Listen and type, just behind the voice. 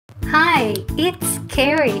Hi, it's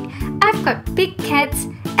Kerry. I've got big cats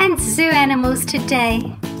and zoo animals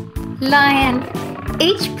today. Lion.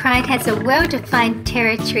 Each pride has a well-defined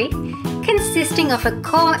territory consisting of a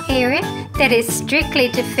core area that is strictly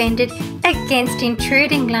defended against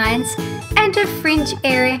intruding lions and a fringe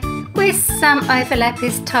area where some overlap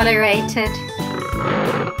is tolerated.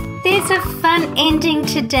 There's a fun ending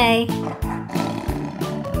today.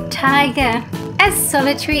 Tiger. As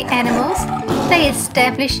solitary animals, they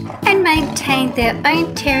establish and maintain their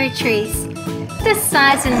own territories, the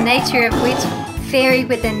size and nature of which vary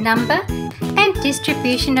with the number and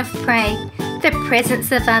distribution of prey, the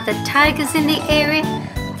presence of other tigers in the area,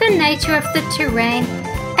 the nature of the terrain,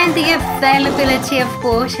 and the availability of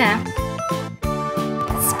water.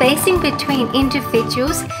 Spacing between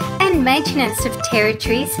individuals and maintenance of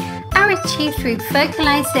territories are achieved through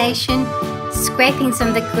vocalization, scrapings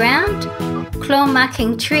on the ground, claw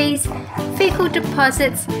marking trees, fecal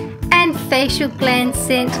deposits, and facial gland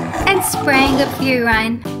scent and spraying of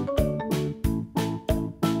urine.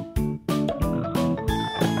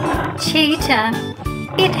 Cheetah.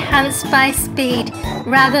 It hunts by speed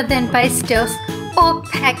rather than by stealth or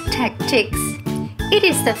pack tactics. It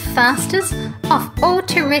is the fastest of all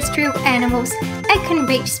terrestrial animals and can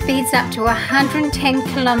reach speeds up to 110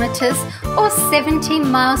 kilometers or 70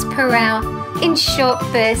 miles per hour in short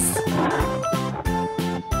bursts.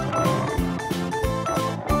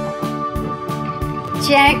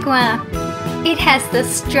 Jaguar. It has the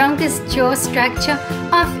strongest jaw structure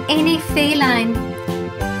of any feline.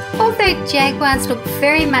 Although jaguars look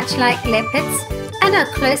very much like leopards and are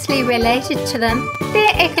closely related to them,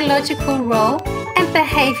 their ecological role and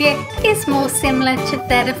behaviour is more similar to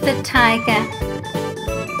that of the tiger.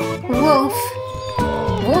 Wolf.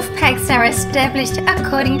 Wolf packs are established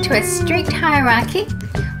according to a strict hierarchy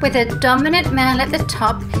with a dominant male at the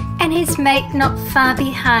top and his mate not far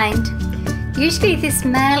behind. Usually this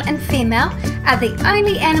male and female are the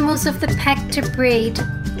only animals of the pack to breed.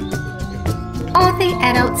 All the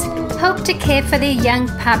adults help to care for their young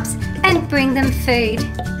pups and bring them food.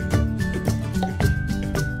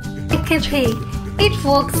 Okapi. It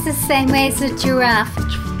walks the same way as a giraffe.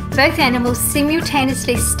 Both animals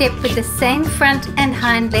simultaneously step with the same front and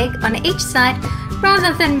hind leg on each side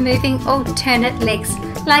rather than moving alternate legs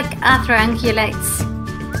like other ungulates.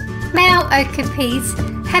 Male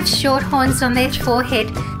okapis have short horns on their forehead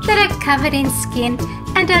that are covered in skin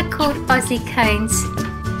and are called ossicones.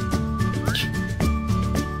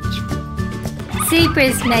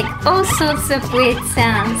 Zebras make all sorts of weird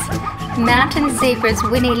sounds. Mountain zebras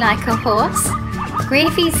whinny like a horse,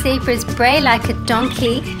 griffy zebras bray like a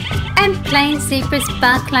donkey, and plain zebras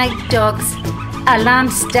bark like dogs.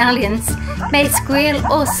 Alarmed stallions may squeal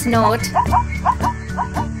or snort.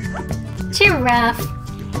 Giraffe.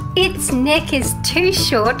 Its neck is too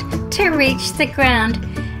short to reach the ground.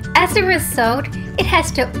 As a result, it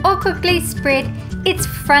has to awkwardly spread its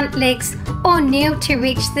front legs or kneel to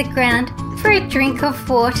reach the ground for a drink of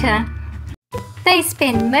water. They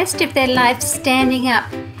spend most of their life standing up,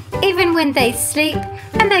 even when they sleep,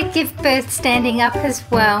 and they give birth standing up as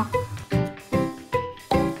well.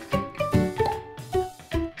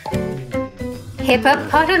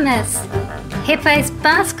 Hippopotamus. Hippos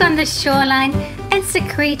bask on the shoreline and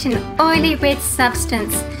secrete an oily red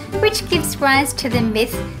substance which gives rise to the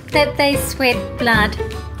myth that they sweat blood.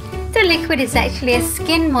 The liquid is actually a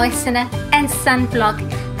skin moistener and sunblock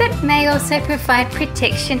that may also provide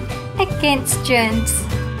protection against germs.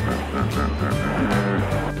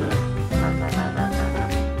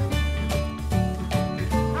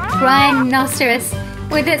 Rhinoceros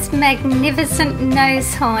with its magnificent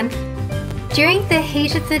nose horn. During the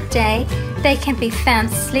heat of the day, they can be found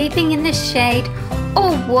sleeping in the shade or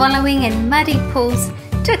wallowing in muddy pools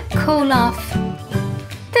to cool off.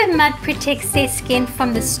 The mud protects their skin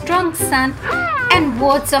from the strong sun and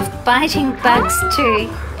wards off biting bugs too.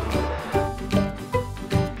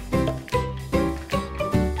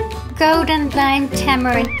 Golden Lion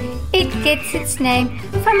Tamarin. It gets its name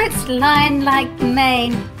from its lion-like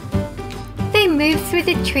mane. They move through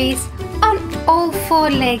the trees on all four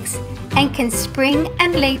legs and can spring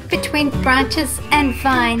and leap between branches and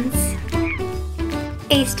vines.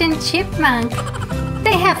 Eastern Chipmunk.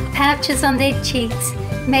 They have pouches on their cheeks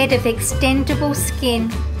made of extendable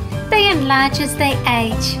skin. They enlarge as they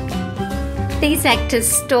age. These act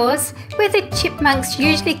as stores where the chipmunks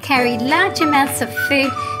usually carry large amounts of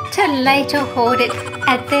food to later hoard it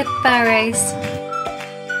at their burrows.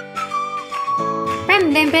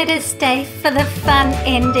 Remember to stay for the fun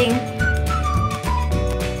ending.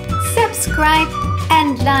 Subscribe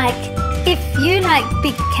and like if you like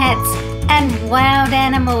big cats and wild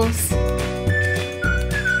animals.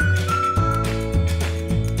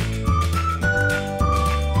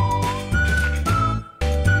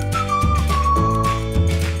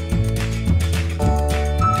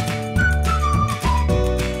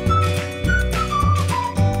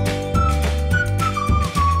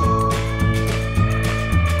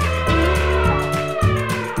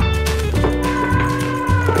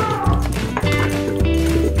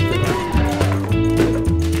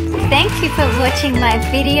 Thank you for watching my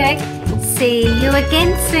video. See you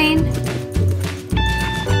again soon.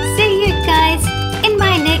 See you guys in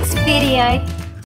my next video.